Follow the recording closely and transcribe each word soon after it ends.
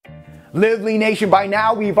Live Lean Nation, by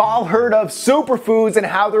now we've all heard of superfoods and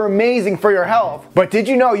how they're amazing for your health. But did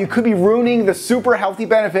you know you could be ruining the super healthy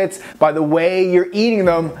benefits by the way you're eating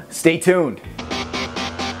them? Stay tuned.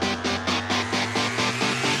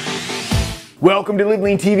 Welcome to Live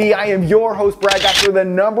Lean TV. I am your host, Brad Guthrie, the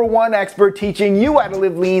 #1 expert teaching you how to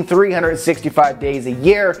live lean 365 days a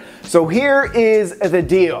year. So here is the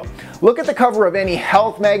deal. Look at the cover of any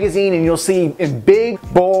health magazine and you'll see in big,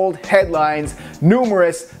 bold headlines,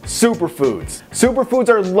 numerous superfoods. Superfoods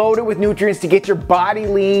are loaded with nutrients to get your body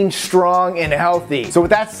lean, strong, and healthy. So with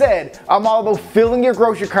that said, I'm all about filling your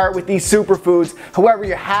grocery cart with these superfoods. However,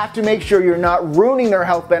 you have to make sure you're not ruining their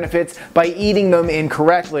health benefits by eating them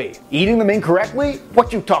incorrectly. Eating them incorrectly?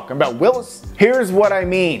 What you talking about, Willis? Here's what I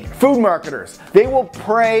mean. Food marketers, they will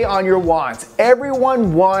prey on your wants.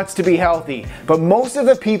 Everyone wants to be healthy, but most of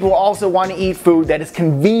the people also want to eat food that is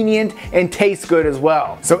convenient and tastes good as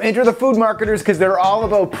well. So enter the food marketers because they're all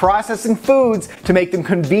about processing foods to make them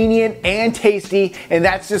convenient and tasty, and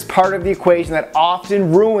that's just part of the equation that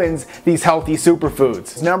often ruins these healthy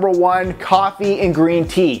superfoods. #1, coffee and green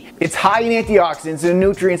tea. It's high in antioxidants and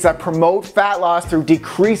nutrients that promote fat loss through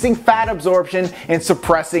decreasing fat absorption and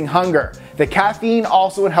suppressing hunger. The caffeine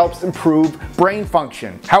also helps improve brain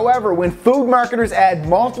function. However, when food marketers add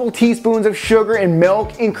multiple teaspoons of sugar and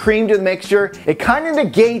milk and cream to the mixture, it kind of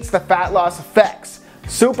negates the fat loss effects.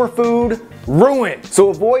 Superfood ruined. So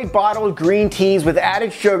avoid bottled green teas with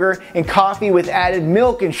added sugar and coffee with added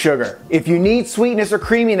milk and sugar. If you need sweetness or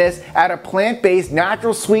creaminess, add a plant-based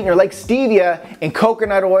natural sweetener like stevia and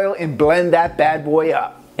coconut oil and blend that bad boy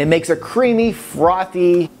up. It makes a creamy,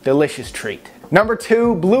 frothy, delicious treat.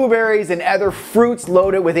 #2, blueberries and other fruits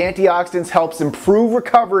loaded with antioxidants helps improve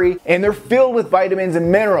recovery, and they're filled with vitamins and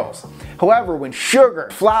minerals. However, when sugar,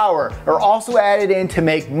 flour are also added in to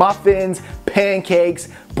make muffins, pancakes,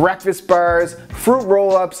 breakfast bars, fruit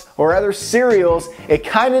roll-ups, or other cereals, it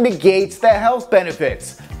kind of negates the health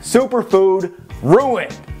benefits. Superfood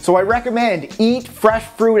ruined. So I recommend eat fresh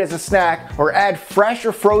fruit as a snack or add fresh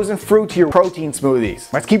or frozen fruit to your protein smoothies.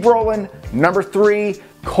 Let's keep rolling. #3,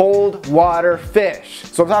 cold water fish.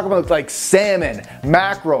 So I'm talking about like salmon,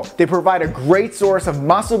 mackerel. They provide a great source of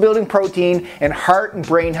muscle building protein and heart and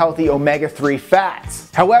brain healthy omega-3 fats.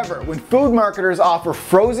 However, when food marketers offer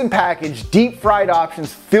frozen packaged deep fried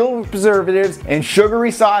options filled with preservatives and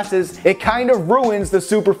sugary sauces, it kind of ruins the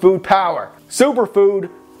superfood power. Superfood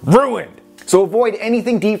ruined. So avoid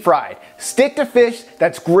anything deep fried. Stick to fish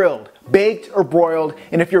that's grilled, baked, or broiled,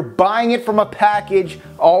 and if you're buying it from a package,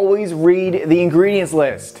 always read the ingredients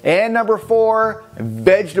list. And #4,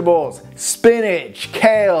 vegetables. Spinach,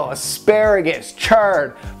 kale, asparagus,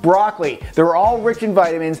 chard, broccoli. They're all rich in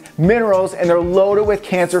vitamins, minerals, and they're loaded with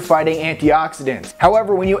cancer-fighting antioxidants.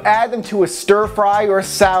 However, when you add them to a stir fry or a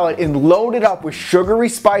salad and load it up with sugary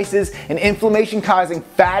spices and inflammation-causing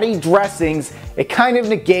fatty dressings, it kind of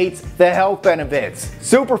negates the health benefits.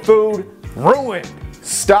 Superfood ruined.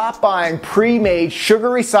 Stop buying pre-made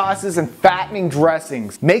sugary sauces and fattening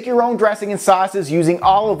dressings. Make your own dressing and sauces using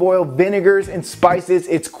olive oil, vinegars, and spices.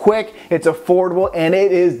 It's quick, it's affordable, and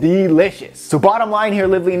it is delicious. So bottom line here,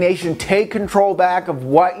 Live Lean Nation, take control back of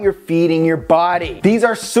what you're feeding your body. These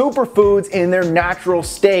are superfoods in their natural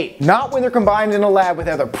state, not when they're combined in a lab with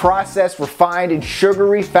other processed, refined, and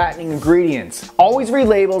sugary fattening ingredients. Always read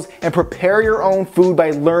labels and prepare your own food by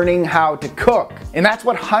learning how to cook. And that's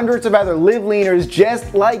what hundreds of other Live Leaners just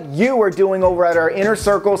like you are doing over at our Inner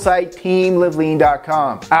Circle site,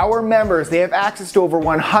 teamlivelean.com. Our members, they have access to over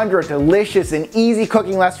 100 delicious and easy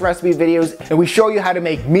cooking less recipe videos, and we show you how to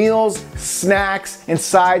make meals, snacks, and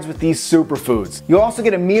sides with these superfoods. You'll also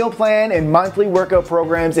get a meal plan and monthly workout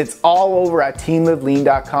programs. It's all over at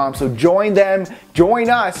teamlivelean.com. So join them, join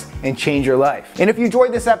us, and change your life. And if you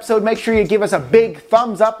enjoyed this episode, make sure you give us a big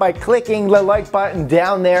thumbs up by clicking the like button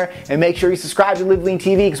down there, and make sure you subscribe to Live Lean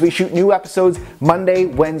TV because we shoot new episodes Monday,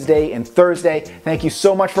 Wednesday, and Thursday. Thank you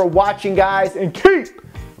so much for watching, guys, and keep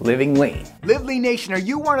living lean. Live Lean Nation, are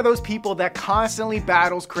you one of those people that constantly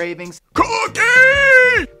battles cravings?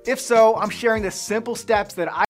 Cookie! If so, I'm sharing the simple steps that I